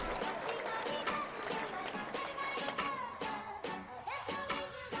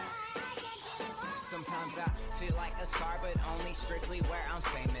times I feel like a star, but only strictly where I'm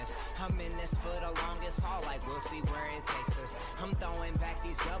famous. I'm in this for the longest haul, like we'll see where it takes us. I'm throwing back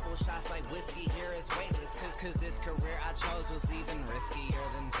these double shots like whiskey here is weightless. Cause this career I chose was even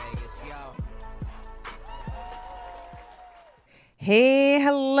riskier than Vegas, yo. Hey,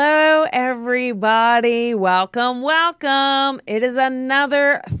 hello, everybody. Welcome, welcome. It is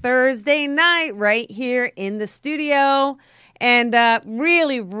another Thursday night right here in the studio. And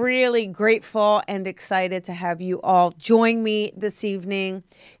really, really grateful and excited to have you all join me this evening.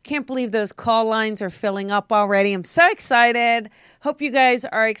 Can't believe those call lines are filling up already. I'm so excited. Hope you guys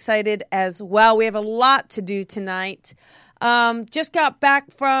are excited as well. We have a lot to do tonight. Just got back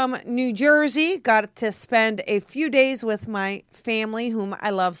from New Jersey, got to spend a few days with my family, whom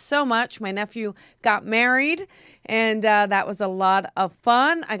I love so much. My nephew got married, and that was a lot of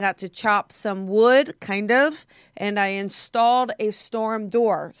fun. I got to chop some wood, kind of, and I installed a storm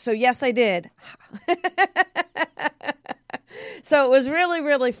door. So yes, I did. So it was really,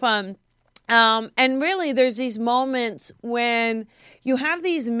 really fun. And really, there's these moments when you have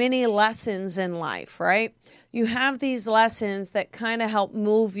these mini lessons in life, right? You have these lessons that kind of help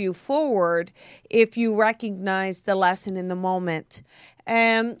move you forward if you recognize the lesson in the moment.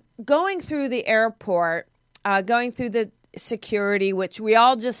 And going through the airport, going through the security, which we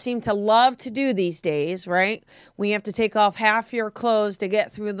all just seem to love to do these days, right? We have to take off half your clothes to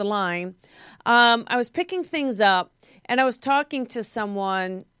get through the line. I was picking things up and I was talking to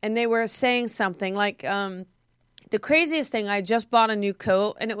someone and they were saying something like, the craziest thing, I just bought a new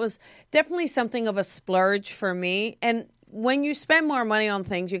coat, and it was definitely something of a splurge for me. And when you spend more money on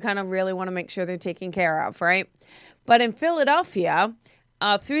things, you kind of really want to make sure they're taken care of, right? But in Philadelphia,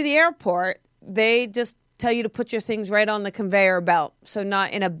 through the airport, they just tell you to put your things right on the conveyor belt, so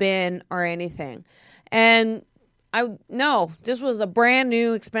not in a bin or anything. And this was a brand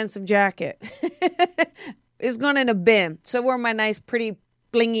new expensive jacket. It's gone in a bin. So I wore my nice, pretty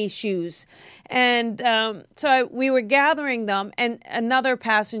blingy shoes. And we were gathering them, and another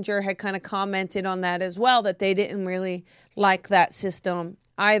passenger had kind of commented on that as well, that they didn't really like that system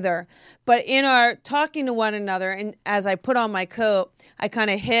either. But in our talking to one another, and as I put on my coat, I kind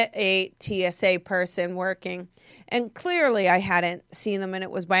of hit a TSA person working, and clearly I hadn't seen them and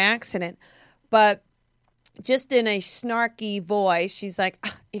it was by accident. But just in a snarky voice, she's like,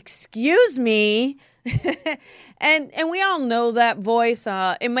 "Excuse me." and we all know that voice.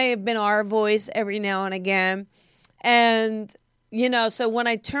 It may have been our voice every now and again. And, so when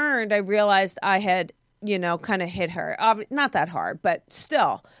I turned, I realized I had, kind of hit her. Not that hard, but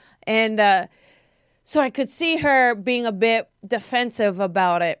still. And so I could see her being a bit defensive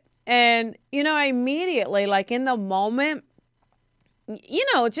about it. And, I immediately, like in the moment,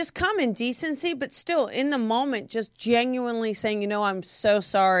 just common decency, but still in the moment, just genuinely saying, I'm so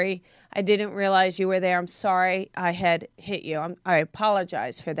sorry. I didn't realize you were there. I'm sorry I had hit you. I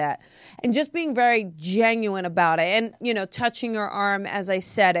apologize for that. And just being very genuine about it and, touching her arm as I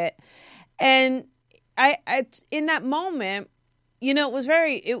said it. And I in that moment, it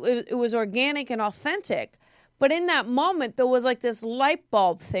was organic and authentic. But in that moment, there was like this light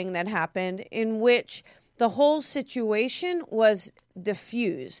bulb thing that happened in which the whole situation was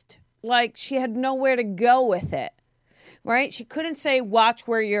diffused. Like she had nowhere to go with it, right? She couldn't say, watch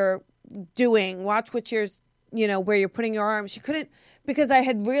where you're doing, watch what you're, where you're putting your arm. She couldn't, because I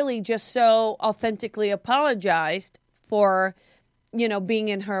had really just so authentically apologized for, being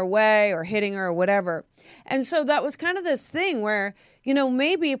in her way or hitting her or whatever. And so that was kind of this thing where,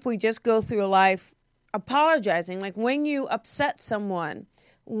 maybe if we just go through life apologizing, like when you upset someone,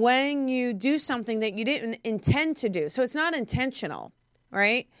 when you do something that you didn't intend to do. So it's not intentional,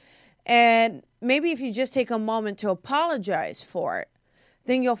 right? And maybe if you just take a moment to apologize for it,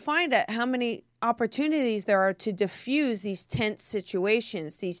 then you'll find out how many opportunities there are to diffuse these tense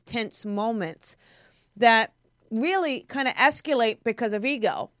situations, these tense moments that really kind of escalate because of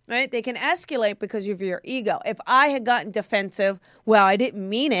ego, right? They can escalate because of your ego. If I had gotten defensive, well, I didn't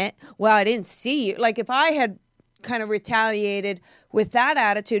mean it. Well, I didn't see you. Like if I had kind of retaliated with that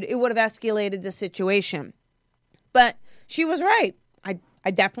attitude, it would have escalated the situation. But she was right.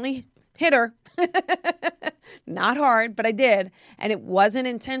 I definitely hit her. Not hard, but I did. And it wasn't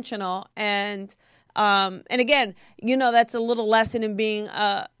intentional. And again, that's a little lesson in being,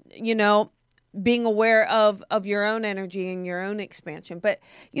 being aware of your own energy and your own expansion. But,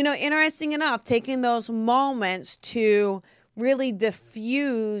 interesting enough, taking those moments to really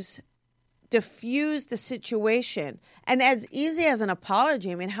diffuse the situation. And as easy as an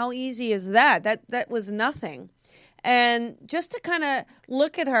apology, I mean, how easy is that? That was nothing. And just to kind of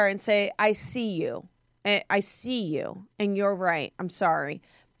look at her and say, I see you, and you're right. I'm sorry.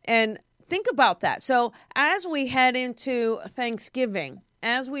 And think about that. So as we head into Thanksgiving,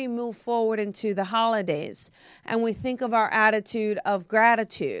 as we move forward into the holidays, and we think of our attitude of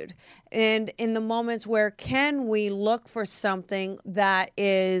gratitude, and in the moments where can we look for something that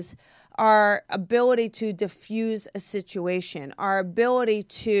is our ability to diffuse a situation, our ability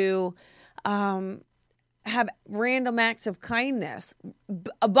to have random acts of kindness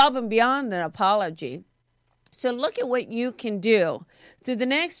above and beyond an apology. So look at what you can do through the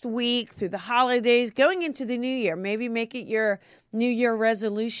next week, through the holidays, going into the new year. Maybe make it your New Year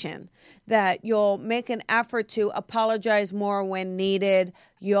resolution that you'll make an effort to apologize more when needed.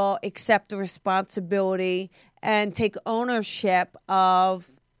 You'll accept the responsibility and take ownership of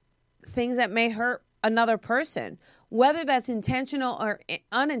things that may hurt another person, whether that's intentional or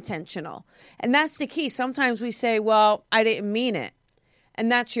unintentional. And that's the key. Sometimes we say, well, I didn't mean it.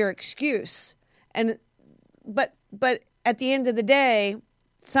 And that's your excuse. But at the end of the day,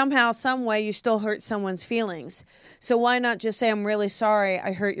 somehow, some way, you still hurt someone's feelings. So why not just say, I'm really sorry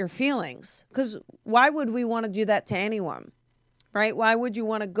I hurt your feelings? Because why would we want to do that to anyone, right? Why would you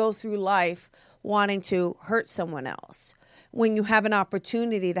want to go through life wanting to hurt someone else when you have an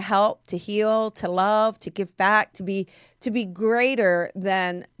opportunity to help, to heal, to love, to give back, to be greater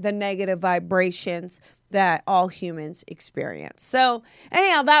than the negative vibrations that all humans experience? So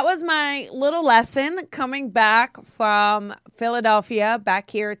anyhow, that was my little lesson coming back from Philadelphia back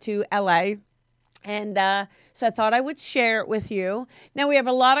here to LA. And so I thought I would share it with you. Now, we have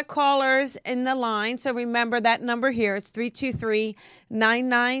a lot of callers in the line. So remember that number here is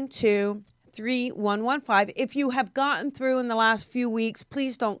 323-992-3115. If you have gotten through in the last few weeks,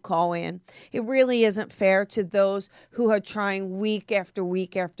 please don't call in. It really isn't fair to those who are trying week after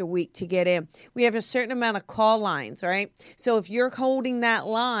week after week to get in. We have a certain amount of call lines, right? So if you're holding that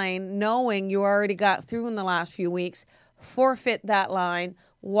line, knowing you already got through in the last few weeks, forfeit that line.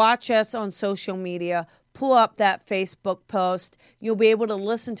 Watch us on social media. Pull up that Facebook post. You'll be able to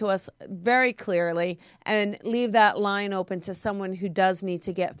listen to us very clearly and leave that line open to someone who does need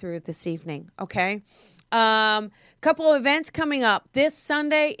to get through this evening, okay? Couple of events coming up. This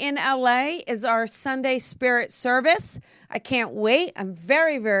Sunday in LA is our Sunday Spirit Service. I can't wait. I'm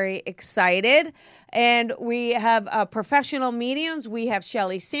very, very excited. And we have professional mediums. We have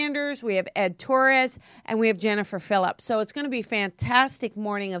Shelly Sanders, we have Ed Torres, and we have Jennifer Phillips. So it's going to be a fantastic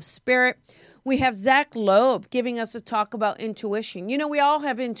morning of spirit. We have Zach Loeb giving us a talk about intuition. You know, we all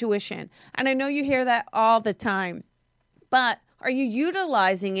have intuition, and I know you hear that all the time. But are you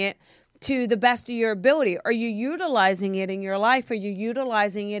utilizing it to the best of your ability? Are you utilizing it in your life? Are you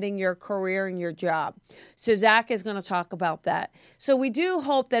utilizing it in your career and your job? So Zach is going to talk about that. So we do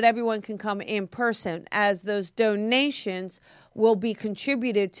hope that everyone can come in person, as those donations will be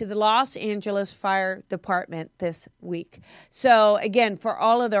contributed to the Los Angeles Fire Department this week. So again, for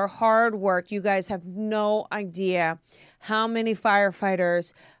all of their hard work, you guys have no idea how many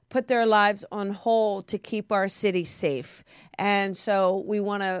firefighters put their lives on hold to keep our city safe. And so we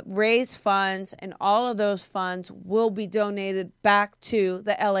want to raise funds, and all of those funds will be donated back to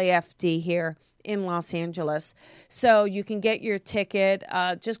the LAFD here in Los Angeles. So you can get your ticket.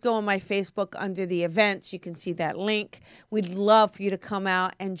 Just go on my Facebook under the events. You can see that link. We'd love for you to come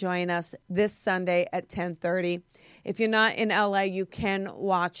out and join us this Sunday at 10:30. If you're not in LA, you can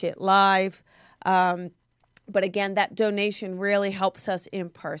watch it live. But again, that donation really helps us in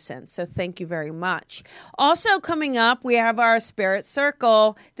person. So thank you very much. Also coming up, we have our Spirit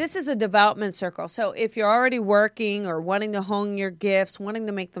Circle. This is a development circle. So if you're already working or wanting to hone your gifts, wanting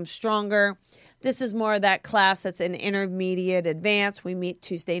to make them stronger, this is more of that class that's an intermediate advanced. We meet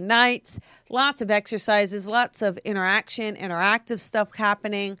Tuesday nights, lots of exercises, lots of interaction, interactive stuff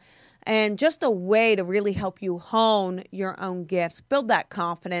happening, and just a way to really help you hone your own gifts, build that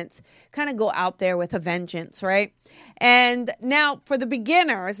confidence, kind of go out there with a vengeance, right? And now for the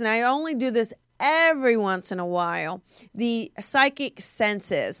beginners, and I only do this every once in a while, the Psychic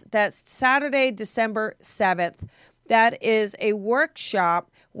Senses, that's Saturday, December 7th. That is a workshop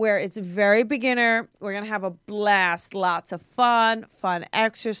where it's very beginner. We're going to have a blast, lots of fun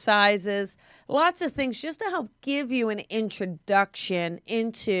exercises, lots of things just to help give you an introduction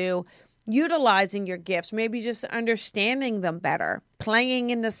into utilizing your gifts, maybe just understanding them better, playing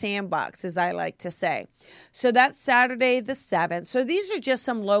in the sandbox, as I like to say. So that's Saturday the 7th. So these are just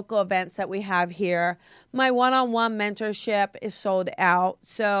some local events that we have here. My one-on-one mentorship is sold out.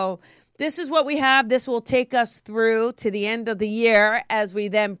 So this is what we have. This will take us through to the end of the year as we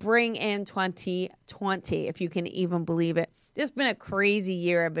then bring in 2020, if you can even believe it. This has been a crazy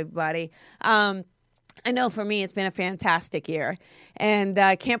year, everybody. I know for me, it's been a fantastic year, and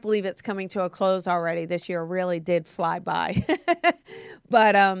I can't believe it's coming to a close already. This year really did fly by.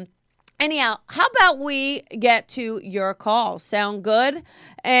 But Anyhow, how about we get to your call? Sound good?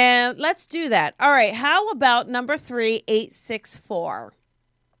 And let's do that. All right. How about number 3, 864?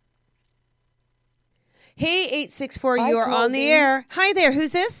 Hey, 864, Hi, you are on the Colby. air. Hi there.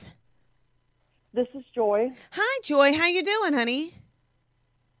 Who's this? This is Joy. Hi, Joy. How you doing, honey?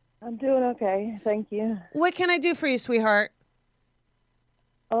 I'm doing okay, thank you. What can I do for you, sweetheart?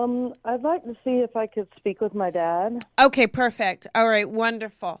 I'd like to see if I could speak with my dad. Okay, perfect. All right,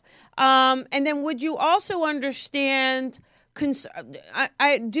 wonderful. And then would you also understand,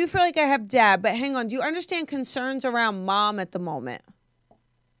 I do feel like I have dad, but hang on. Do you understand concerns around mom at the moment?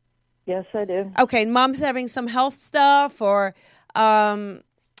 Yes, I do. Okay, mom's having some health stuff or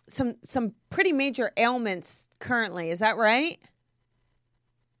some pretty major ailments currently. Is that right?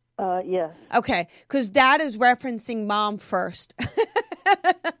 Yes. Okay, because dad is referencing mom first.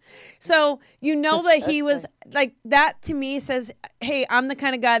 So you know that he was like that to me says, hey, I'm the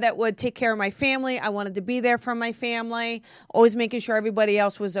kind of guy that would take care of my family. I wanted to be there for my family, always making sure everybody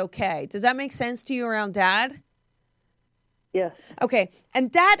else was okay. Does that make sense to you around dad? Yes. Okay,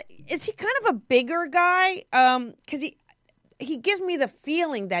 and dad, is he kind of a bigger guy? Because he gives me the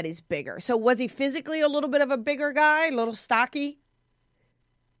feeling that he's bigger. So was he physically a little bit of a bigger guy, a little stocky?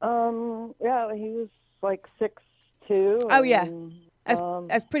 Yeah, he was like 6'2". Oh, yeah.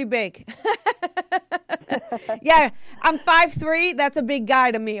 That's pretty big. Yeah, I'm 5'3". That's a big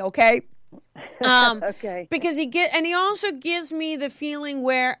guy to me, okay? Okay. Because he also gives me the feeling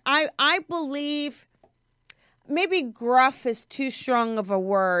where I believe maybe gruff is too strong of a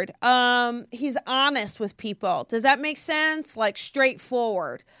word. He's honest with people. Does that make sense? Like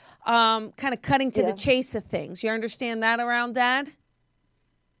straightforward. Kind of cutting to the chase of things. You understand that around dad?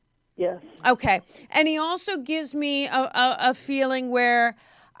 Yes. Okay. And he also gives me a feeling where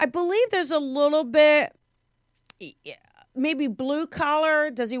I believe there's a little bit maybe blue collar.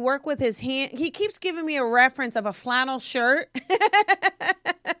 Does he work with his hand? He keeps giving me a reference of a flannel shirt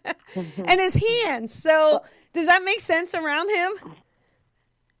and his hands. So does that make sense around him?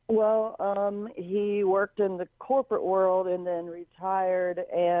 Well, he worked in the corporate world and then retired,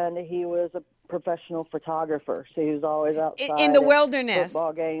 and he was a professional photographer. So he was always outside in the at wilderness.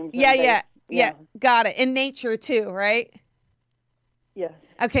 football games. Yeah. Got it. In nature too, right? Yes.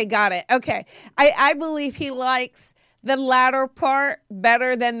 Okay, got it. Okay. I believe he likes the latter part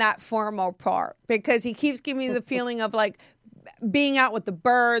better than that formal part because he keeps giving me the feeling of like being out with the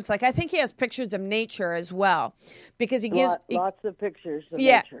birds. Like I think he has pictures of nature as well because he gives lots of pictures of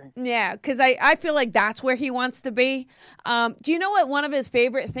nature. Yeah, because I feel like that's where he wants to be. Do you know what one of his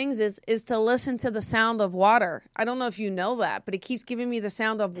favorite things is to listen to the sound of water? I don't know if you know that, but he keeps giving me the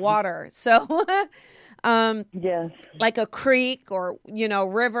sound of water. So yes, like a creek or,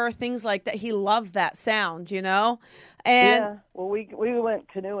 river, things like that. He loves that sound, And yeah. Well, we went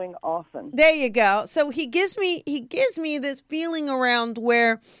canoeing often. There you go. So he gives me this feeling around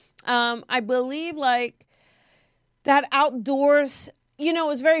where I believe like that outdoors,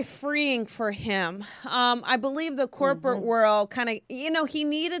 is very freeing for him. I believe the corporate world kind of, he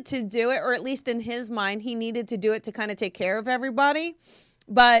needed to do it, or at least in his mind, he needed to do it to kind of take care of everybody.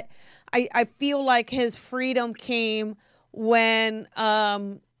 But I feel like his freedom came when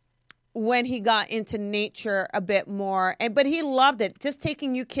he got into nature a bit more. But he loved it. Just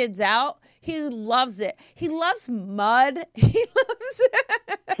taking you kids out, he loves it. He loves mud. He loves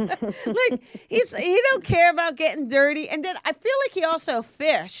it. He don't care about getting dirty. And then I feel like he also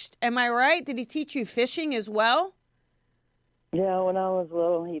fished. Am I right? Did he teach you fishing as well? Yeah, when I was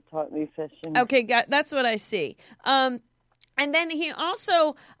little, he taught me fishing. Okay, that's what I see. And then he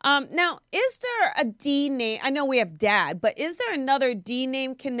also, now, is there a D name? I know we have Dad, but is there another D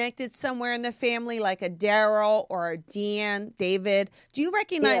name connected somewhere in the family, like a Daryl or a Dan, David? Do you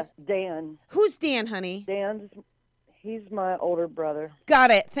recognize? Yeah, Dan. Who's Dan, honey? He's my older brother. Got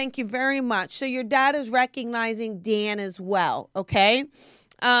it. Thank you very much. So your dad is recognizing Dan as well, okay?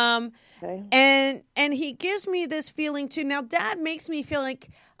 Okay. And he gives me this feeling too. Now, Dad makes me feel like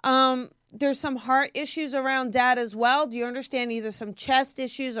there's some heart issues around Dad as well. Do you understand either some chest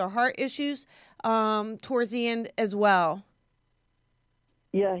issues or heart issues towards the end as well?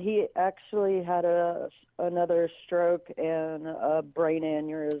 Yeah, he actually had another stroke and a brain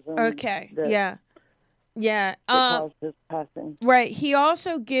aneurysm. Okay. Yeah. That caused his passing. Right. He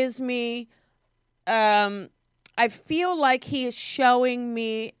also gives me, I feel like he is showing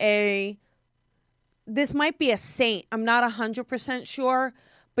me this might be a saint. I'm not 100% sure.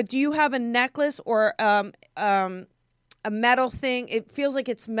 But do you have a necklace or a metal thing? It feels like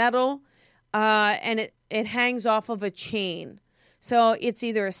it's metal, and it hangs off of a chain. So it's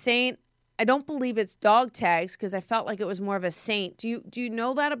either a saint, I don't believe it's dog tags because I felt like it was more of a saint. Do you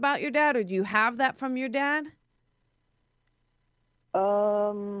know that about your dad, or do you have that from your dad?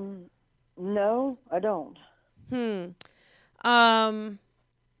 No, I don't.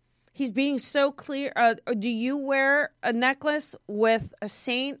 He's being so clear. Do you wear a necklace with a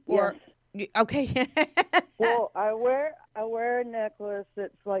saint or? Yes. Okay. Well, I wear a necklace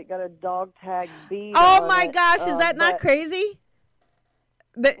that's like got a dog tag bead. Oh on my it, gosh, is that not crazy?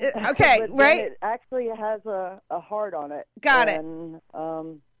 Okay, but right? It actually has a heart on it. Got it. And,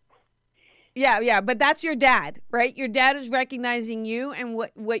 Yeah, but that's your dad, right? Your dad is recognizing you and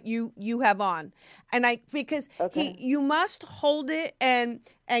what you have on, and because you must hold it and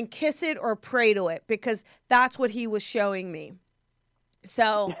kiss it or pray to it because that's what he was showing me.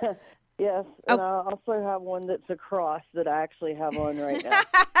 So. Yes, and I also have one that's a cross that I actually have on right now.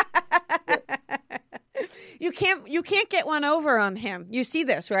 You can't get one over on him. You see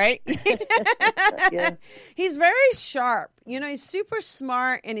this, right? Yeah. He's very sharp. He's super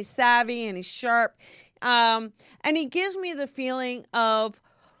smart and he's savvy and he's sharp. And he gives me the feeling of,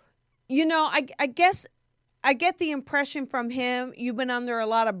 I guess I get the impression from him you've been under a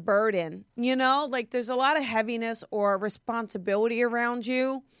lot of burden, like there's a lot of heaviness or responsibility around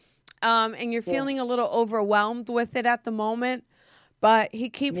you. And you're feeling a little overwhelmed with it at the moment. But he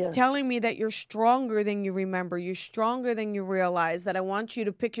keeps telling me that you're stronger than you remember. You're stronger than you realize, that I want you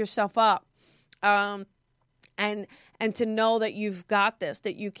to pick yourself up and to know that you've got this,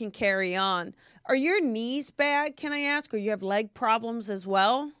 that you can carry on. Are your knees bad, can I ask? Or you have leg problems as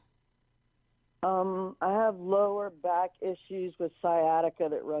well? I have lower back issues with sciatica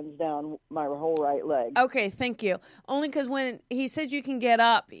that runs down my whole right leg. Okay, thank you. Only because when he said you can get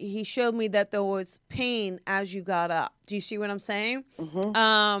up, he showed me that there was pain as you got up. Do you see what I'm saying?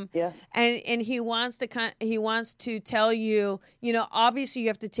 Mm-hmm. Yeah. And he wants to tell you, obviously you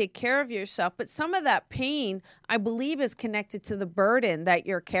have to take care of yourself, but some of that pain, I believe, is connected to the burden that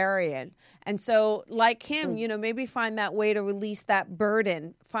you're carrying. And so, like him, maybe find that way to release that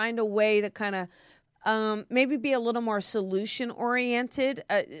burden. Find a way to kind of maybe be a little more solution oriented.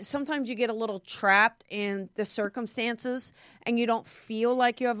 Sometimes you get a little trapped in the circumstances and you don't feel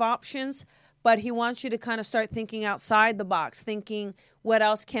like you have options. But he wants you to kind of start thinking outside the box, thinking, what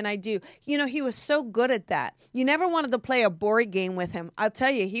else can I do? He was so good at that. You never wanted to play a board game with him. I'll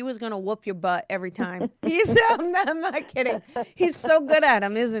tell you, he was going to whoop your butt every time. I'm not kidding. He's so good at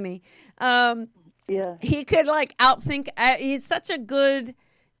them, isn't he? Yeah. He could outthink. He's such a good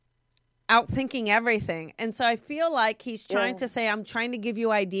outthinking everything. And so I feel like he's trying to say, I'm trying to give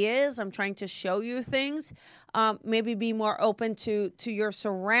you ideas. I'm trying to show you things. Maybe be more open to your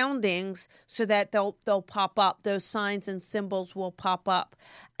surroundings so that they'll pop up. Those signs and symbols will pop up.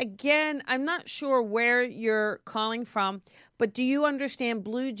 Again, I'm not sure where you're calling from, but do you understand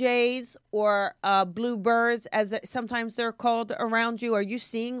blue jays or blue birds, as sometimes they're called, around you? Are you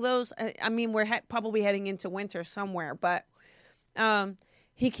seeing those? I mean, we're probably heading into winter somewhere, but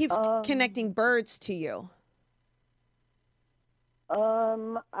he keeps connecting birds to you.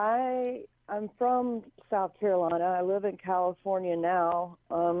 I'm from South Carolina. I live in California now.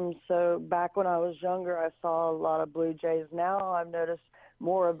 So back when I was younger, I saw a lot of blue jays. Now I've noticed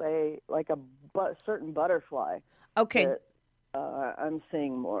more of a certain butterfly. Okay. That, I'm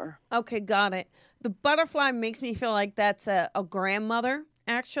seeing more. Okay, got it. The butterfly makes me feel like that's a grandmother,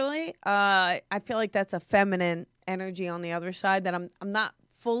 actually. I feel like that's a feminine energy on the other side that I'm not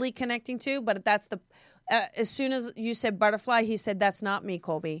fully connecting to, but that's the as soon as you said butterfly, he said, that's not me,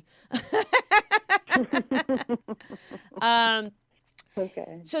 Colby.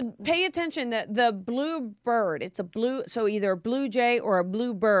 Okay. So pay attention that the blue bird, it's a blue, so either a blue jay or a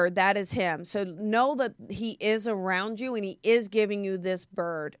blue bird, that is him. So know that he is around you and he is giving you this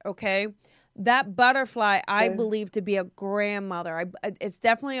bird, okay? That butterfly, I believe to be a grandmother. It's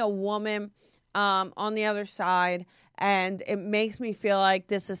definitely a woman on the other side, and it makes me feel like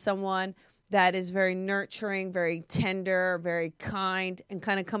this is someone that is very nurturing, very tender, very kind, and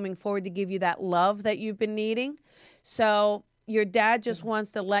kind of coming forward to give you that love that you've been needing. So your dad just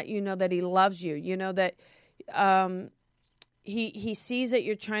wants to let you know that he loves you. You know that he sees that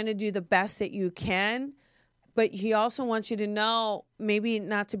you're trying to do the best that you can, but he also wants you to know maybe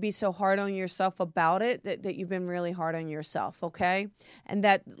not to be so hard on yourself about it, that you've been really hard on yourself, okay? And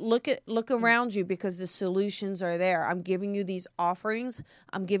that look around you because the solutions are there. I'm giving you these offerings.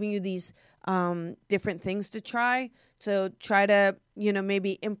 I'm giving you these different things to try. So try to,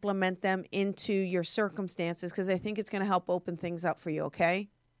 maybe implement them into your circumstances because I think it's going to help open things up for you, okay?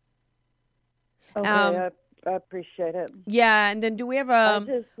 Okay, I appreciate it. Yeah, and then do we have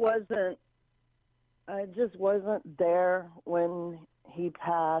I just wasn't there when he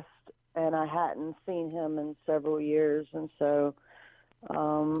passed, and I hadn't seen him in several years, and so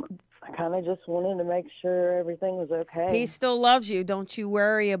I kind of just wanted to make sure everything was okay. He still loves you. Don't you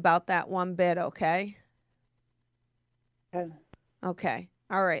worry about that one bit, okay? Okay. Okay.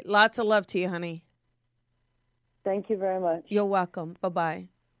 All right. Lots of love to you, honey. Thank you very much. You're welcome. Bye-bye.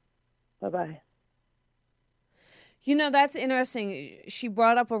 Bye-bye. You know, that's interesting. She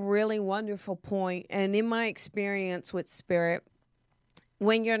brought up a really wonderful point. And in my experience with spirit,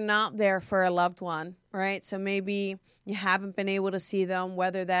 when you're not there for a loved one, right? So maybe you haven't been able to see them,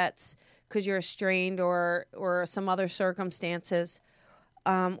 whether that's because you're estranged or some other circumstances,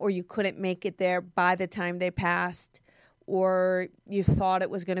 or you couldn't make it there by the time they passed, or you thought it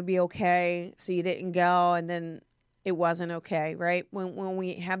was going to be okay, so you didn't go, and then it wasn't okay, right? When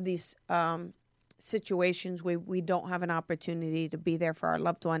we have these situations where we don't have an opportunity to be there for our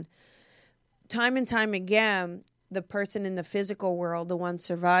loved one, time and time again, the person in the physical world, the one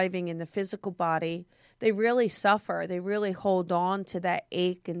surviving in the physical body, they really suffer. They really hold on to that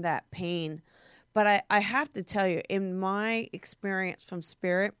ache and that pain. But I have to tell you, in my experience from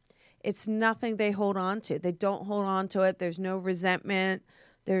spirit, it's nothing they hold on to. They don't hold on to it. There's no resentment.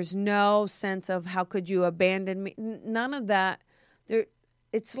 There's no sense of how could you abandon me. None of that.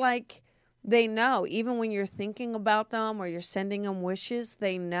 It's like they know. Even when you're thinking about them or you're sending them wishes,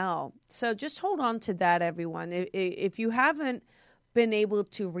 they know. So just hold on to that, everyone. If you haven't been able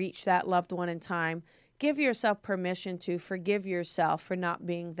to reach that loved one in time, give yourself permission to forgive yourself for not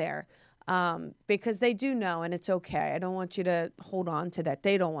being there. Because they do know, and it's okay. I don't want you to hold on to that.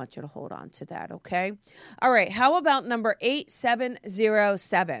 They don't want you to hold on to that, okay? All right, how about number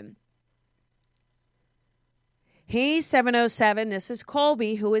 8707? Hey, 707, this is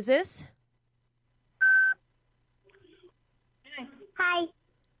Colby. Who is this? Hi,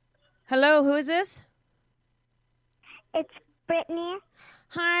 Hello, who is this? it's Brittany.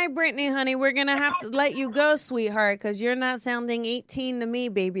 Hi, Brittany, honey. We're going to have to let you go, sweetheart, because you're not sounding 18 to me,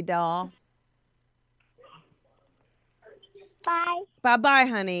 baby doll. Bye. Bye-bye,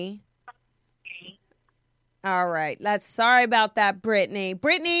 honey. All right. Sorry about that, Brittany.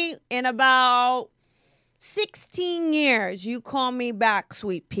 Brittany, in about 16 years, you call me back,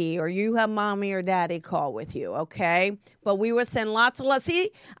 sweet pea, or you have mommy or daddy call with you, okay? But we will send lots of love. See,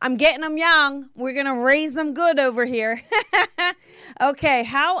 I'm getting them young. We're going to raise them good over here. Okay,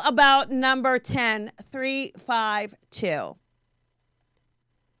 how about number 10, 352?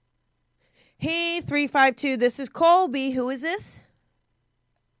 Hey, 352, this is Colby. Who is this?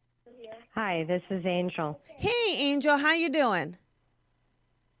 Hi, this is Angel. Hey, Angel, how you doing?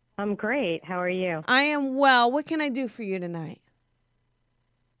 I'm great. How are you? I am well. What can I do for you tonight?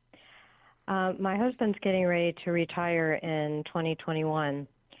 My husband's getting ready to retire in 2021,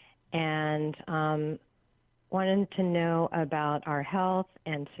 and wanted to know about our health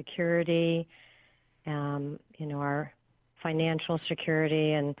and security, our financial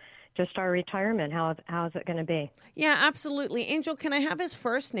security, and just our retirement. How is it going to be? Yeah, absolutely. Angel, can I have his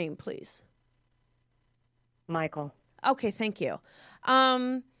first name, please? Michael. Okay, thank you.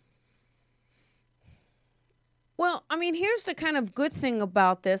 Well, I mean, here's the kind of good thing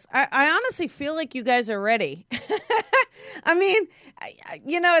about this. I honestly feel like you guys are ready. I mean,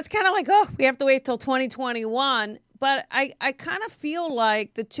 it's kind of like, oh, we have to wait till 2021. But I kind of feel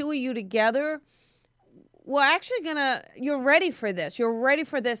like the two of you together, well, actually you're ready for this. You're ready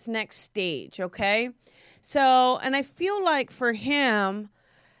for this next stage, okay? So, and I feel like for him,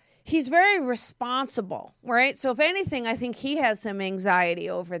 he's very responsible, right? So if anything, I think he has some anxiety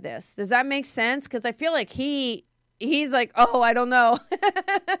over this. Does that make sense? Because I feel like he's like, oh, I don't know.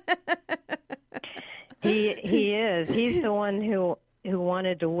 He is. He's the one who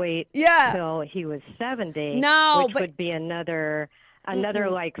wanted to wait till he was 70. No, which would be another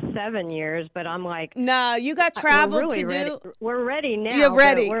like 7 years. But I'm like, no, you got travel really to ready. do. We're ready now. You're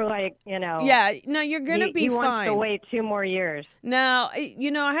ready. We're like, Yeah, no, you're gonna be he fine. wants to wait 2 more years. No,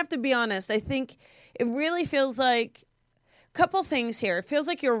 I have to be honest. I think it really feels like a couple things here. It feels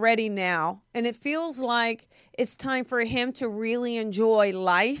like you're ready now, and it feels like it's time for him to really enjoy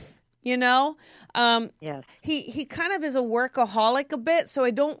life. Yes. He kind of is a workaholic a bit, so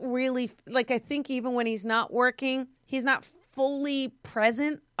I don't really I think even when he's not working, he's not fully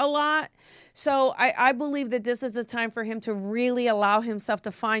present a lot. So I believe that this is a time for him to really allow himself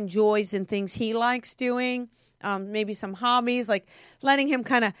to find joys in things he likes doing. Maybe some hobbies, like letting him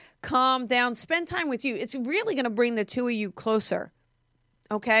kind of calm down, spend time with you. It's really going to bring the two of you closer.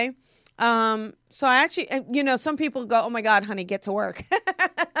 Okay. So I actually, some people go, oh my God, honey, get to work.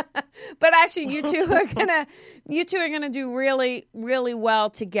 But actually you two are gonna do really, really well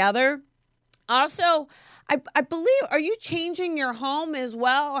together. Also, I believe, are you changing your home as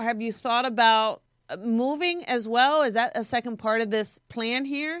well? Or have you thought about moving as well? Is that a second part of this plan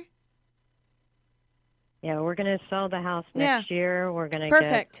here? Yeah, we're going to sell the house next year. We're going to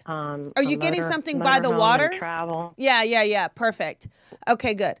Perfect. get Are you getting something by the water? Travel. Yeah. Perfect.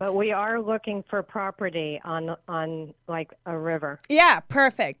 Okay, good. But we are looking for property on like a river. Yeah,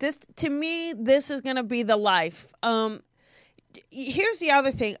 perfect. To me, this is going to be the life. Here's the other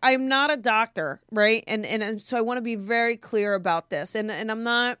thing. I'm not a doctor, right? And so I want to be very clear about this. And I'm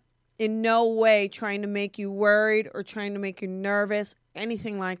not in no way trying to make you worried or trying to make you nervous,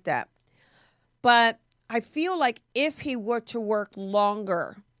 anything like that. But I feel like if he were to work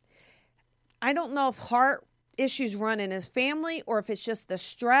longer, I don't know if heart issues run in his family or if it's just the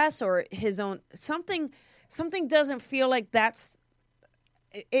stress or his own something doesn't feel like that's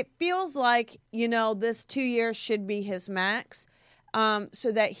it feels like, this 2 years should be his max,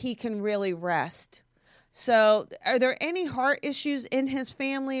 so that he can really rest. So are there any heart issues in his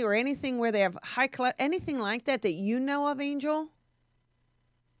family or anything where they have anything like that you know of, Angel?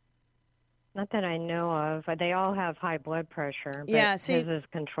 Not that I know of. They all have high blood pressure. But yeah, see, his is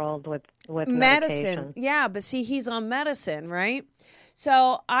controlled with medicine. Medication. Yeah, but see, he's on medicine, right?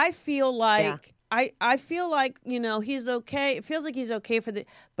 So I feel like I feel like he's okay. It feels like he's okay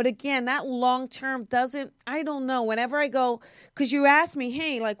but again, that long term doesn't. I don't know. Whenever I go, because you asked me,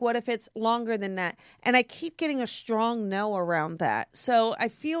 hey, like what if it's longer than that? And I keep getting a strong no around that. So I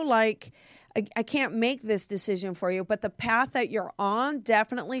feel like I can't make this decision for you, but the path that you're on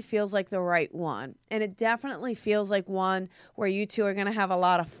definitely feels like the right one. And it definitely feels like one where you two are going to have a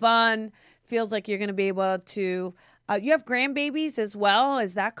lot of fun. Feels like you're going to be able to, you have grandbabies as well.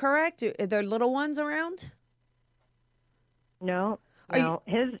 Is that correct? Are there little ones around? No.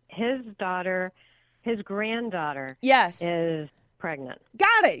 His daughter, his granddaughter is pregnant.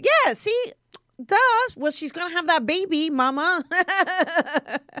 Got it. Yeah. See, well, she's going to have that baby, Mama.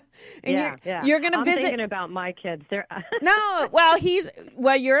 And you're going to visit. I'm thinking about my kids. No, well,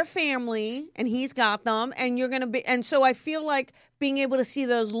 you're a family and he's got them and you're going to be. And so I feel like being able to see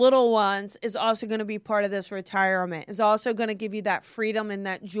those little ones is also going to be part of this retirement, is also going to give you that freedom and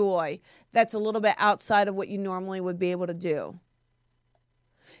that joy that's a little bit outside of what you normally would be able to do.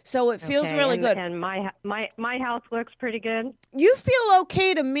 So it feels really good. And my house looks pretty good. You feel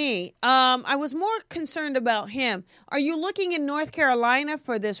okay to me. I was more concerned about him. Are you looking in North Carolina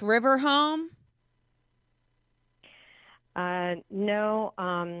for this river home?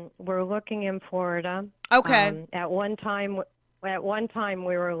 No, we're looking in Florida. Okay. At one time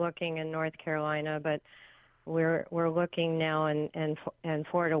we were looking in North Carolina, but we're looking now in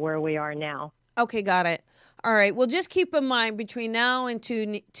Florida where we are now. Okay, got it. All right. Well, just keep in mind between now and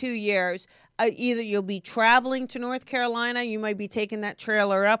 2 years, either you'll be traveling to North Carolina, you might be taking that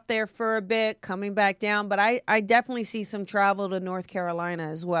trailer up there for a bit, coming back down, but I definitely see some travel to North Carolina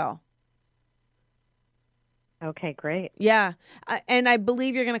as well. Okay, great. Yeah. And I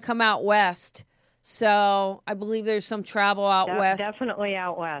believe you're going to come out west. So I believe there's some travel out west. Definitely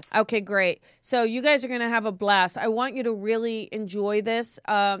out west. Okay, great. So you guys are going to have a blast. I want you to really enjoy this.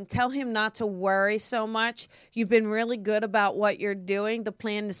 Tell him not to worry so much. You've been really good about what you're doing. The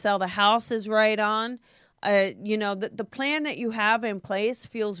plan to sell the house is right on. The plan that you have in place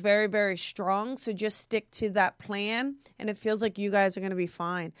feels very, very strong. So just stick to that plan. And it feels like you guys are going to be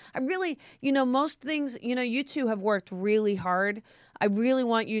fine. I really, most things, you two have worked really hard. I really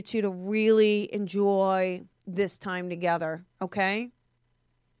want you two to really enjoy this time together. Okay.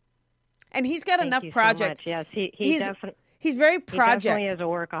 And he's got enough projects. So much. Yes, he's definitely. He's very project. He definitely is a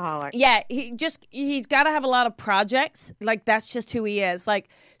workaholic. Yeah, he's got to have a lot of projects. Like that's just who he is. Like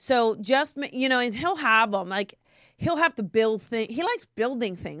so, just and he'll have them. Like he'll have to build things. He likes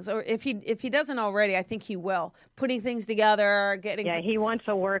building things, or if he doesn't already, I think he will. Putting things together, getting. Yeah, he wants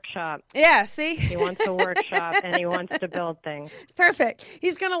a workshop. Yeah, see, he wants a workshop and he wants to build things. Perfect.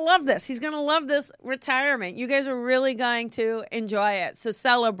 He's gonna love this. He's gonna love this retirement. You guys are really going to enjoy it. So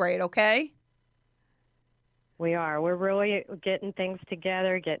celebrate, okay? We are. We're really getting things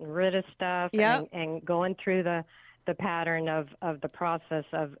together, getting rid of stuff, and going through the pattern of the process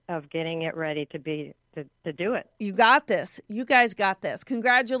of getting it ready to do it. You got this. You guys got this.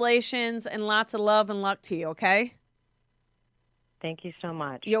 Congratulations and lots of love and luck to you, okay? Thank you so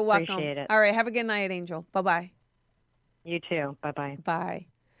much. You're welcome. Appreciate it. All right. Have a good night, Angel. Bye-bye. You too. Bye-bye. Bye.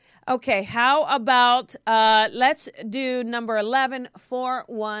 Okay. How about let's do number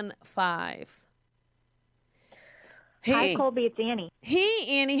 11415. Hey. Hi, Colby. It's Annie. Hey,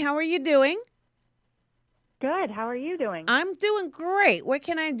 Annie. How are you doing? Good. How are you doing? I'm doing great. What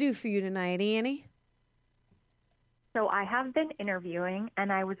can I do for you tonight, Annie? So I have been interviewing,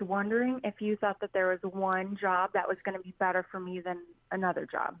 and I was wondering if you thought that there was one job that was going to be better for me than another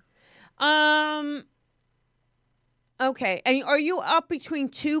job. Okay. And are you up between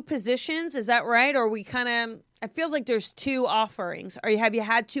two positions? Is that right? Or we kind of, it feels like there's two offerings. Have you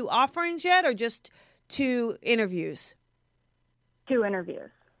had two offerings yet, or just two interviews? Two interviews.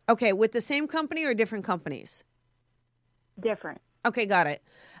 Okay. With the same company or different companies? Different. Okay. Got it.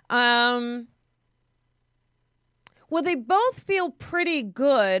 Well, they both feel pretty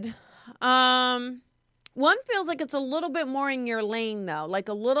good. One feels like it's a little bit more in your lane, though, like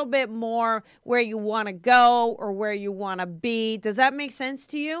a little bit more where you want to go or where you want to be. Does that make sense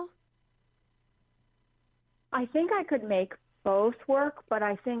to you? I think I could make both work, but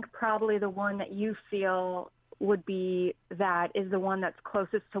I think probably the one that you feel would be that is the one that's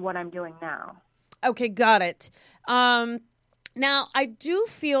closest to what I'm doing now. Okay, got it. Now, I do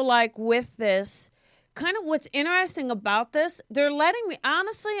feel like with this, kind of what's interesting about this, they're letting me,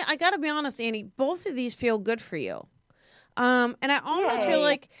 honestly, I got to be honest, Annie, both of these feel good for you. And I almost feel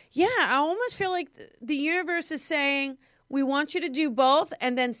like, the universe is saying, we want you to do both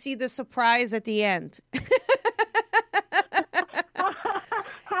and then see the surprise at the end.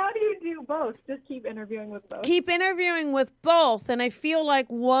 How do you do both? Just keep interviewing with both? Keep interviewing with both. And I feel like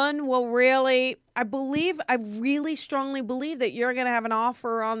one will really, I really strongly believe that you're going to have an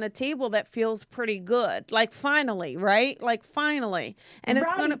offer on the table that feels pretty good. Like finally, right? Like finally. And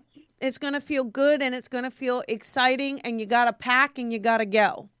right. it's going to feel good and it's going to feel exciting and you got to pack and you got to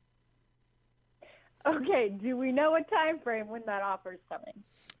go. Okay. Do we know a time frame when that offer is coming?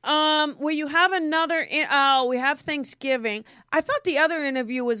 Well, you have another, we have Thanksgiving. I thought the other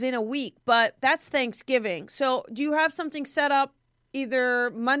interview was in a week, but that's Thanksgiving. So do you have something set up either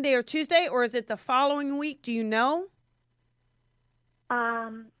Monday or Tuesday, or is it the following week? Do you know?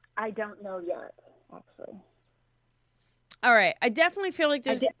 I don't know yet, actually. All right. I definitely feel like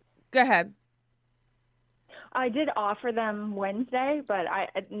there's, go ahead. I did offer them Wednesday, but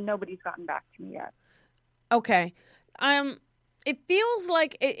nobody's gotten back to me yet. Okay. It feels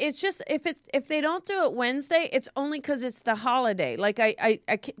like it's just if they don't do it Wednesday, it's only because it's the holiday. Like I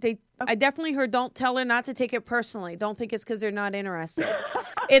definitely heard don't tell her not to take it personally. Don't think it's because they're not interested.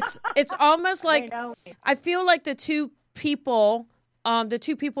 It's almost like I feel like the two people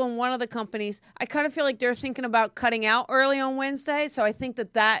in one of the companies, I kind of feel like they're thinking about cutting out early on Wednesday. So I think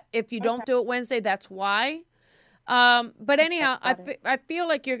that if you don't do it Wednesday, that's why. But anyhow, I feel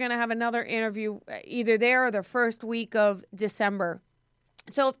like you're going to have another interview either there or the first week of December.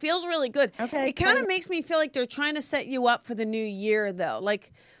 So it feels really good. Okay, it kind of makes me feel like they're trying to set you up for the new year, though.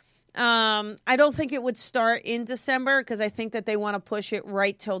 Like, I don't think it would start in December because I think that they want to push it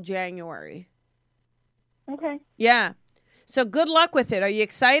right till January. Okay. Yeah. So good luck with it. Are you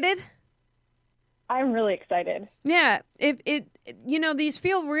excited? I'm really excited. Yeah. These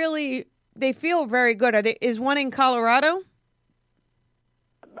feel really... They feel very good. Is one in Colorado?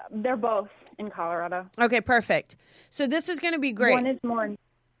 They're both in Colorado. Okay, perfect. So this is going to be great. One is more.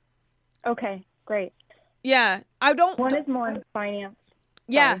 Okay, great. Yeah, One is more in finance.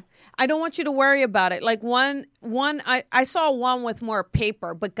 Yeah, I don't want you to worry about it. Like one. I saw one with more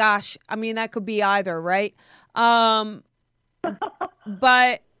paper, but gosh, I mean that could be either, right? But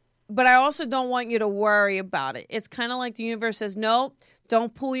I also don't want you to worry about it. It's kind of like the universe says, no.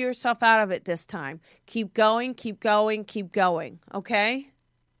 Don't pull yourself out of it this time. Keep going, keep going, keep going. Okay?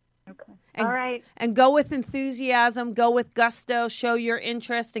 Okay. And, all right. And go with enthusiasm, go with gusto, show your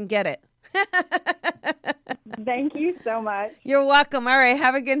interest and get it. Thank you so much. You're welcome. All right.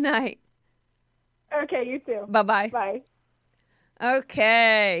 Have a good night. Okay, you too. Bye-bye. Bye.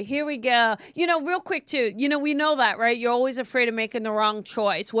 Okay, here we go. Real quick too, we know that, right? You're always afraid of making the wrong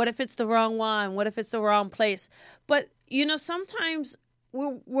choice. What if it's the wrong one? What if it's the wrong place? But, sometimes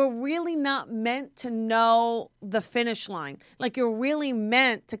we're really not meant to know the finish line. Like you're really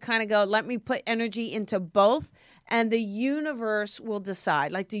meant to kind of go, let me put energy into both and the universe will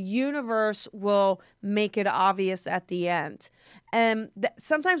decide. Like the universe will make it obvious at the end. And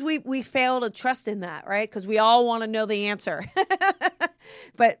sometimes we fail to trust in that, right? Because we all want to know the answer.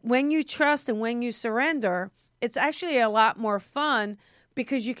 But when you trust and when you surrender, it's actually a lot more fun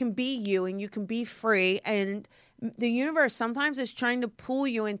because you can be you and you can be free. And the universe sometimes is trying to pull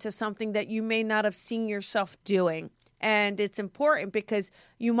you into something that you may not have seen yourself doing. And it's important because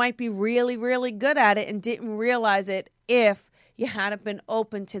you might be really, really good at it and didn't realize it if you hadn't been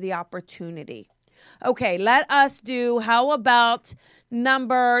open to the opportunity. Okay, let us do, how about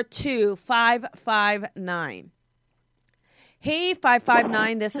number 2, 559. Hey,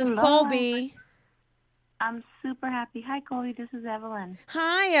 559, this is Colby. I'm super happy. Hi, Colby. This is Evelyn.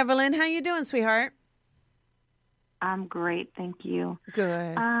 Hi, Evelyn. How you doing, sweetheart? I'm great, thank you.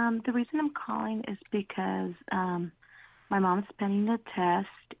 Good. The reason I'm calling is because my mom's pending a test,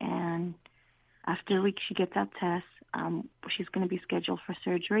 and after a week she gets that test, she's going to be scheduled for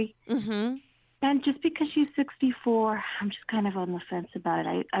surgery. Mm-hmm. And just because she's 64, I'm just kind of on the fence about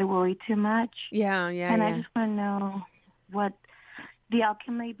it. I worry too much. Yeah. And I just want to know what the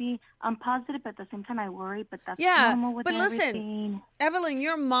outcome may be. I'm positive, but at the same time I worry, but that's normal with everything. Listen, Evelyn,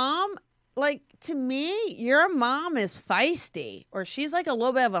 your mom, like, to me, your mom is feisty, or she's like a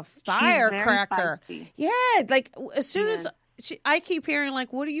little bit of a firecracker. Yeah, like as soon as I keep hearing,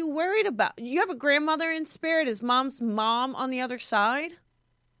 like, what are you worried about? You have a grandmother in spirit. Is mom's mom on the other side?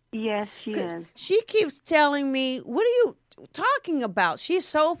 Yes, she is. She keeps telling me, what are you talking about? She's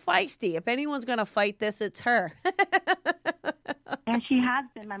so feisty. If anyone's going to fight this, it's her. And she has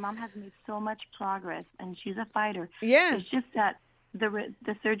been. My mom has made so much progress, and she's a fighter. Yeah. It's just that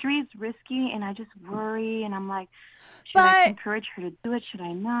the surgery is risky, and I just worry, and I'm like, should I encourage her to do it? Should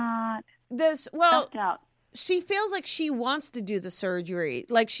I not? She feels like she wants to do the surgery.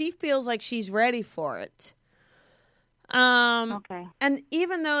 Like, she feels like she's ready for it. Okay. And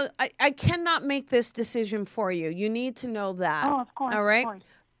even though I cannot make this decision for you, you need to know that. Oh, of course. All right. Of course.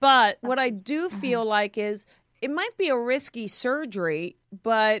 But what I do feel like is it might be a risky surgery,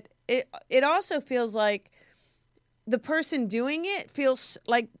 but it also feels like the person doing it feels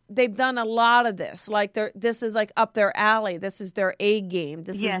like they've done a lot of this. Like this is like up their alley. This is their A game.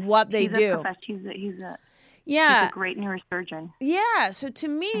 This is what they do. He's a great neurosurgeon. Yeah. So to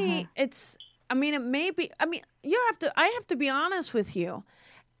me, it may be. I have to be honest with you.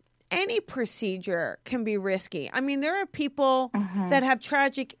 Any procedure can be risky. I mean, there are people that have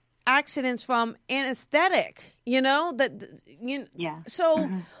tragic accidents from anesthetic. So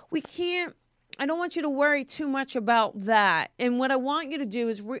we can't. I don't want you to worry too much about that. And what I want you to do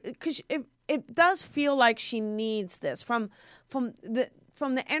is, because it does feel like she needs this from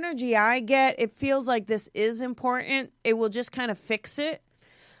the energy I get. It feels like this is important. It will just kind of fix it.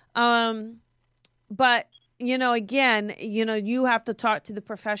 But, again, you have to talk to the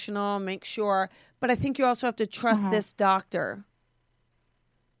professional, make sure. But I think you also have to trust this doctor.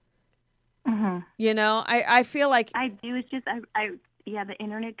 I feel like... I do. It's just, the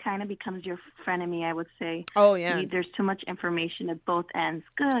internet kind of becomes your frenemy, I would say. Oh, yeah. There's too much information at both ends.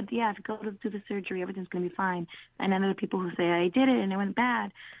 Good, yeah, go to do the surgery, everything's going to be fine. And then there are people who say, I did it and it went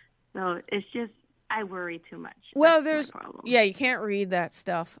bad. So it's just... I worry too much. Well, you can't read that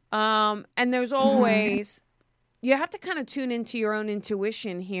stuff. And there's always, you have to kind of tune into your own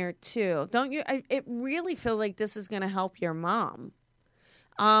intuition here too. Don't you? It really feels like this is going to help your mom.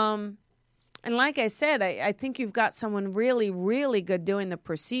 And like I said, I think you've got someone really, really good doing the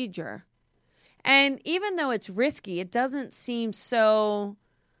procedure. And even though it's risky, it doesn't seem so,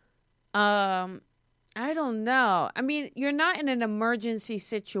 I don't know. I mean, you're not in an emergency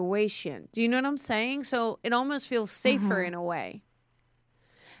situation. Do you know what I'm saying? So it almost feels safer in a way.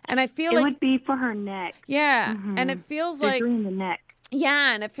 And I feel like... It would be for her neck. Yeah. And it feels like... Doing the neck.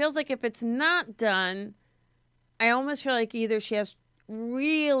 Yeah. And it feels like if it's not done, I almost feel like either she has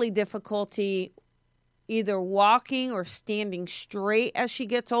really difficulty either walking or standing straight as she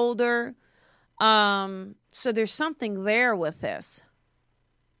gets older. So there's something there with this.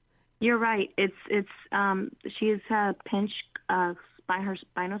 You're right. She's pinched her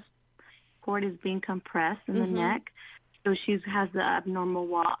spinal cord is being compressed in the neck, so she has the abnormal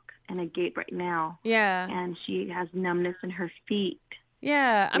walk and a gait right now. Yeah, and she has numbness in her feet.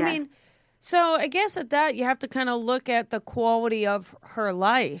 Yeah, I mean, so I guess at that you have to kind of look at the quality of her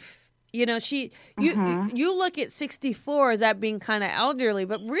life. You look at 64 as that being kind of elderly,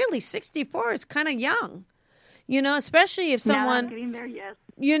 but really 64 is kind of young. Especially if someone... Yeah, getting there, yes.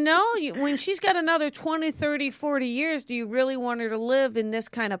 When she's got another 20, 30, 40 years, do you really want her to live in this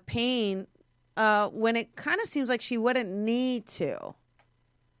kind of pain when it kind of seems like she wouldn't need to?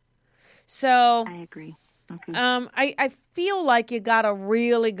 So... I agree. Okay. I feel like you got a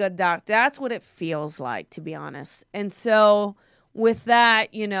really good doctor. That's what it feels like, to be honest. And so with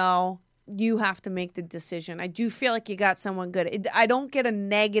that, you have to make the decision. I do feel like you got someone good. I don't get a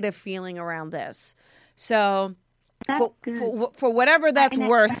negative feeling around this. So for whatever that's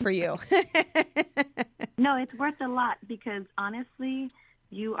worth for you. No, it's worth a lot because honestly,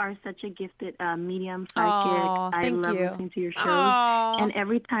 you are such a gifted medium, psychic. I love listening to your shows. And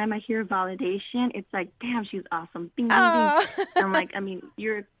every time I hear validation, it's like, damn, she's awesome. Bing, bing, bing. I'm like,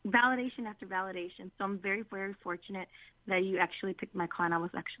 you're validation after validation. So I'm very, very fortunate that you actually picked my call, and I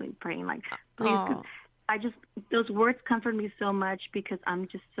was actually praying, like, please. 'Cause those words comfort me so much because I'm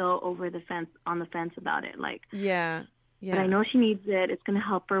just so on the fence about it. Like, yeah. But I know she needs it. It's going to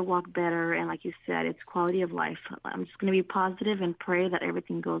help her walk better. And like you said, it's quality of life. I'm just going to be positive and pray that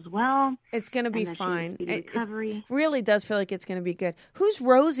everything goes well. It's going to be fine. Recovery. It really does feel like it's going to be good. Who's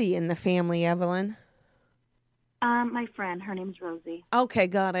Rosie in the family, Evelyn? My friend. Her name's Rosie. Okay,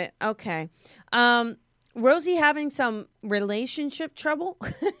 got it. Okay. Rosie having some relationship trouble?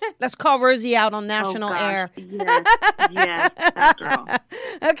 Let's call Rosie out on national air. Yes, that girl.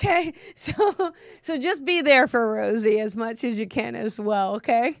 Okay, so just be there for Rosie as much as you can as well,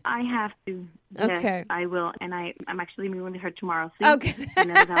 okay? I have to. Yes, okay. I will, and I'm actually meeting with her tomorrow. See? Okay.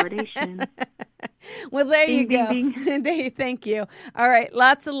 Another validation. Well, there ding, you go. Ding, ding. Thank you. All right,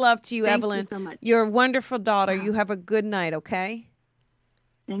 lots of love to you, Thank Evelyn. You so much. You're a wonderful daughter. You have a good night, okay?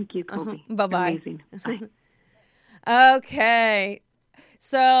 Thank you, Colby. Bye-bye. Amazing. Bye. Okay.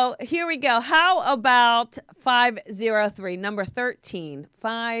 So here we go. How about 503, number 13,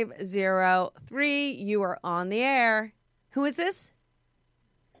 503. You are on the air. Who is this?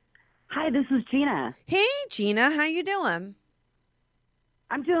 Hi, this is Gina. Hey, Gina. How you doing?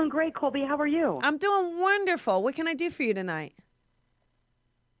 I'm doing great, Colby. How are you? I'm doing wonderful. What can I do for you tonight?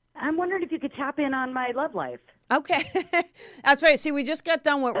 I'm wondering if you could tap in on my love life. Okay. That's right. See, we just got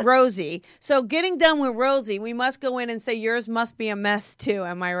done with Rosie. So getting done with Rosie, we must go in and say yours must be a mess too.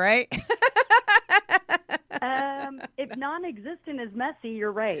 Am I right? If non-existent is messy,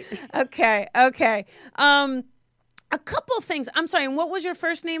 you're right. Okay. A couple of things. I'm sorry. And what was your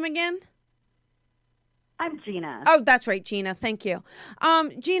first name again? I'm Gina. Oh, that's right, Gina. Thank you.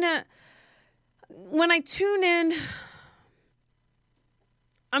 Gina, when I tune in,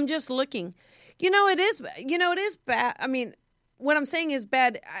 I'm just looking. It is bad. I mean, what I'm saying is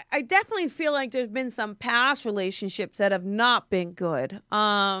bad. I definitely feel like there's been some past relationships that have not been good.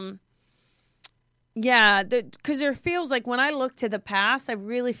 Because there feels like when I look to the past, I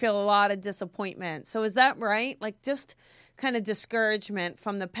really feel a lot of disappointment. So is that right? Like just kind of discouragement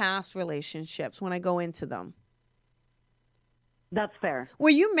from the past relationships when I go into them. That's fair.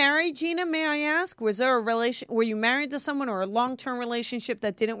 Were you married, Gina, may I ask? Was there were you married to someone or a long-term relationship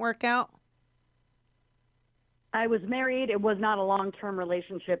that didn't work out? I was married. It was not a long-term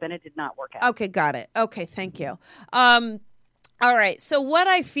relationship, and it did not work out. Okay, got it. Okay, thank you. All right, so what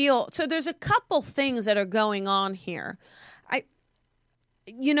I feel, so there's a couple things that are going on here.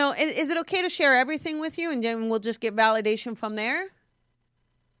 Is it okay to share everything with you, and then we'll just get validation from there?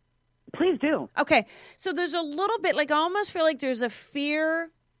 Please do. Okay, so there's a little bit, like I almost feel like there's a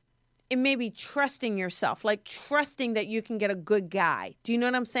fear in maybe trusting yourself, like trusting that you can get a good guy. Do you know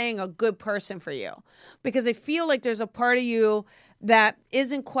what I'm saying? A good person for you. Because I feel like there's a part of you that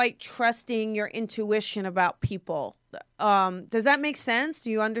isn't quite trusting your intuition about people. Does that make sense?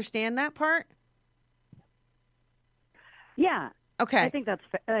 Do you understand that part? Yeah. Okay. I think that's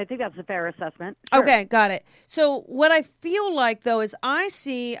a fair assessment. Sure. Okay, got it. So what I feel like, though, is I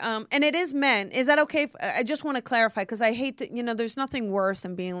see, and it is men. Is that okay? I just want to clarify because I hate to, there's nothing worse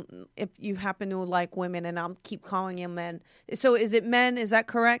than being, if you happen to like women and I'll keep calling you men. So is it men? Is that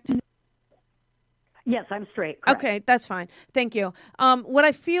correct? Yes, I'm straight. Correct. Okay, that's fine. Thank you. What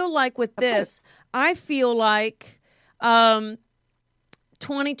I feel like with this, I feel like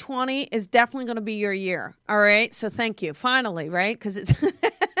 2020 is definitely going to be your year. All right. So thank you. Finally, right? Because it's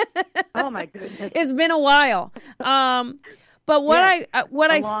oh my goodness, it's been a while. But what a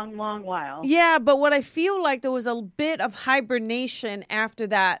long while. Yeah, but what I feel like there was a bit of hibernation after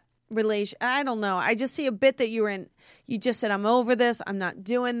that relation. I don't know. I just see a bit that you were in. You just said, "I'm over this. I'm not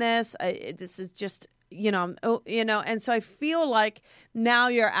doing this. This is just." And so I feel like now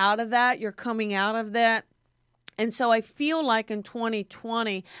you're out of that. You're coming out of that. And so I feel like in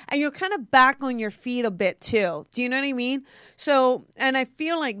 2020, and you're kind of back on your feet a bit too. Do you know what I mean? So, and I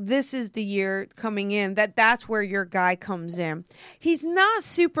feel like this is the year coming in that's where your guy comes in. He's not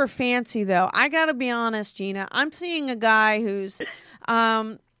super fancy though. I got to be honest, Gina. I'm seeing a guy who's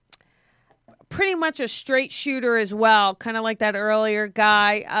pretty much a straight shooter as well, kind of like that earlier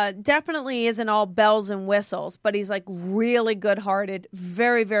guy. Definitely isn't all bells and whistles, but he's like really good-hearted,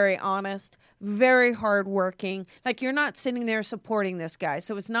 very, very honest, very hardworking. Like you're not sitting there supporting this guy,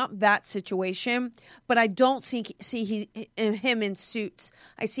 so it's not that situation. But I don't see him in suits.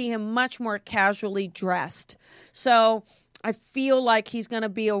 I see him much more casually dressed. So I feel like he's going to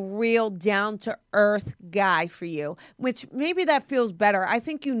be a real down-to-earth guy for you, which maybe that feels better. I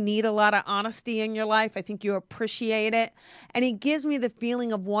think you need a lot of honesty in your life. I think you appreciate it. And he gives me the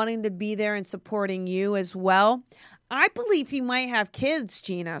feeling of wanting to be there and supporting you as well. I believe he might have kids,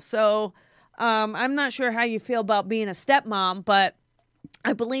 Gina. So I'm not sure how you feel about being a stepmom, but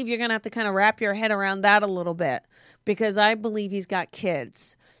I believe you're going to have to kind of wrap your head around that a little bit. because I believe he's got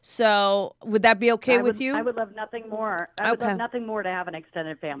kids. So would that be okay with you? I would love nothing more. I would love nothing more to have an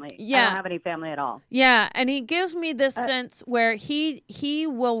extended family. Yeah. I don't have any family at all. Yeah, and he gives me this sense where he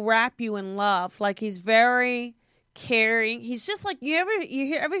will wrap you in love. Like, he's very caring. He's just like, you ever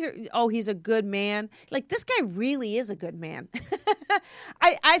hear, oh, he's a good man. Like, this guy really is a good man.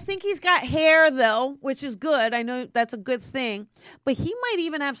 I think he's got hair though, which is good. I know that's a good thing, but he might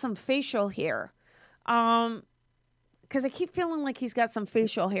even have some facial hair. Because I keep feeling like he's got some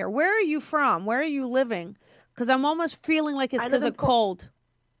facial hair. Where are you from? Where are you living? Because I'm almost feeling like it's because of cold.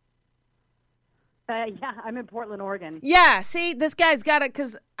 Yeah, I'm in Portland, Oregon. Yeah, see, this guy's got it,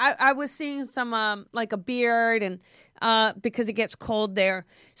 because I was seeing some, like a beard, and because it gets cold there.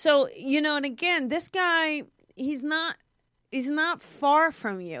 So, and again, this guy, he's not far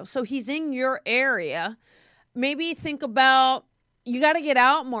from you. So he's in your area. Maybe think about, you got to get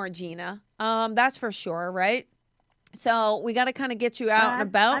out more, Gina. That's for sure, right? So we got to kind of get you out and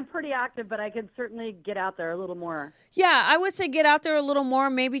about. I'm pretty active, but I can certainly get out there a little more. Yeah, I would say get out there a little more.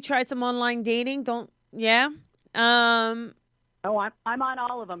 Maybe try some online dating. Yeah. I'm on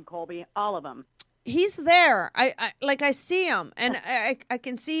all of them, Colby. All of them. He's there. I see him, and I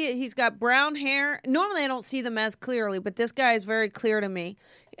can see he's got brown hair. Normally I don't see them as clearly, but this guy is very clear to me.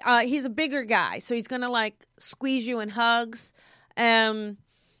 He's a bigger guy, so he's going to like squeeze you in hugs.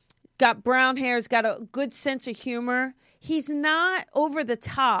 Got brown hair. He's got a good sense of humor. He's not over the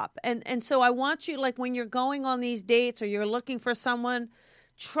top. And so I want you, like, when you're going on these dates or you're looking for someone,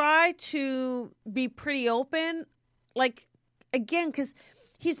 try to be pretty open. Like, again, because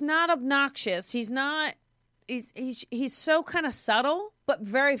he's not obnoxious. He's so kind of subtle, but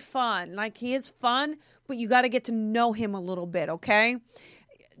very fun. Like, he is fun, but you got to get to know him a little bit,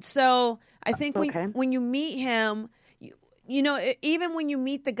 So I think when you meet him, even when you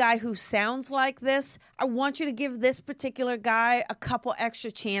meet the guy who sounds like this, I want you to give this particular guy a couple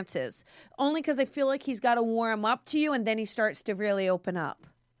extra chances. Only because I feel like he's got to warm up to you, and then he starts to really open up.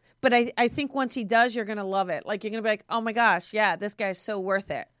 But I think once he does, you're going to love it. Like, you're going to be like, oh my gosh, yeah, this guy's so worth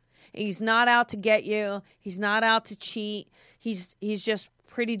it. He's not out to get you. He's not out to cheat. He's just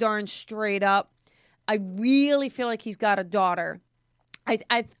pretty darn straight up. I really feel like he's got a daughter.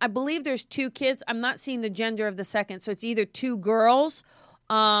 I believe there's 2 kids. I'm not seeing the gender of the second, so it's either 2 girls.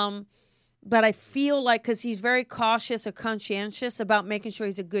 But I feel like, because he's very cautious or conscientious about making sure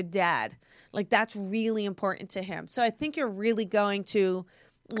he's a good dad. Like, that's really important to him. So I think you're really going to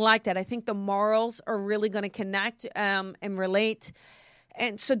like that. I think the morals are really going to connect and relate.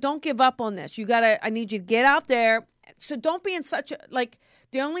 And so don't give up on this. I need you to get out there. So don't be in such a, like,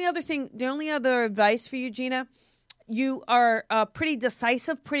 the only other advice for you, Gina, you are pretty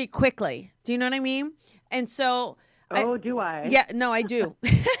decisive pretty quickly. Do you know what I mean? And so... do I? Yeah, no, I do.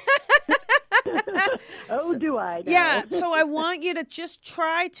 Do I? No. Yeah, so I want you to just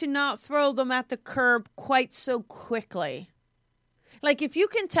try to not throw them at the curb quite so quickly. Like, if you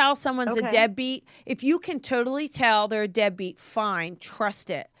can tell someone's a deadbeat, if you can totally tell they're a deadbeat, fine, trust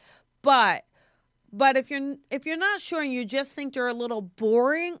it. But if you're not sure and you just think they're a little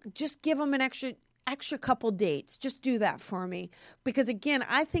boring, just give them an extra couple dates. Just do that for me. Because again,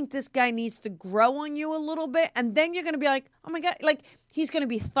 I think this guy needs to grow on you a little bit, and then you're going to be like, oh my God, like, he's going to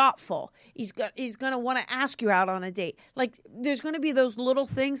be thoughtful. He's going to want to ask you out on a date. Like, there's going to be those little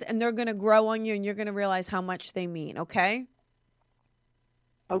things, and they're going to grow on you, and you're going to realize how much they mean. Okay?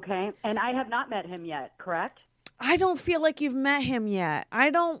 Okay. And I have not met him yet, correct? I don't feel like you've met him yet. I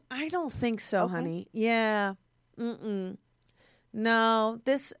don't think so, honey. Yeah. No,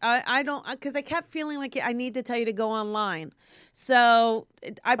 I don't, because I kept feeling like I need to tell you to go online. So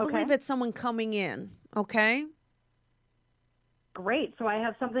I believe it's someone coming in. Okay. Great. So I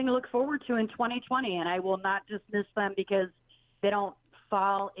have something to look forward to in 2020, and I will not dismiss them because they don't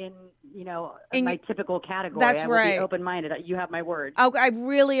fall in my typical category. That's right. I will be open-minded. You have my word. Oh, I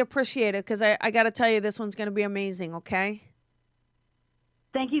really appreciate it, because I got to tell you, this one's going to be amazing. Okay.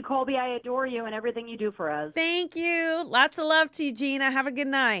 Thank you, Colby. I adore you and everything you do for us. Thank you. Lots of love to you, Gina. Have a good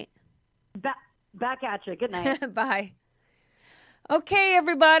night. Back at you. Good night. Bye. Okay,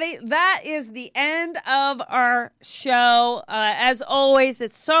 everybody, that is the end of our show. As always,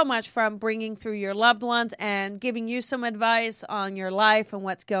 it's so much fun bringing through your loved ones and giving you some advice on your life and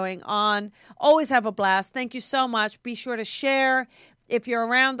what's going on. Always have a blast. Thank you so much. Be sure to share. If you're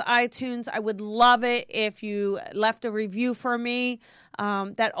around iTunes, I would love it if you left a review for me.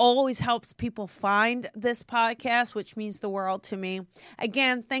 That always helps people find this podcast, which means the world to me.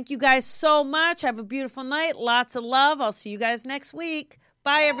 Again, thank you guys so much. Have a beautiful night. Lots of love. I'll see you guys next week.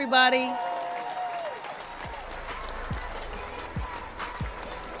 Bye, everybody.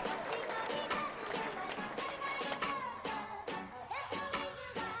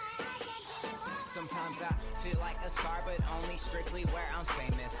 Sometimes I feel like a star, but only strictly where I'm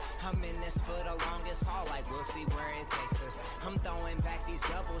famous. I'm in this for the longest haul, like we'll see where it takes us. I'm throwing back these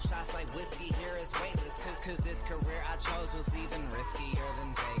double shots like whiskey here is weightless. Cause this career I chose was even riskier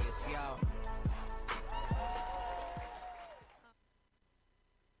than Vegas.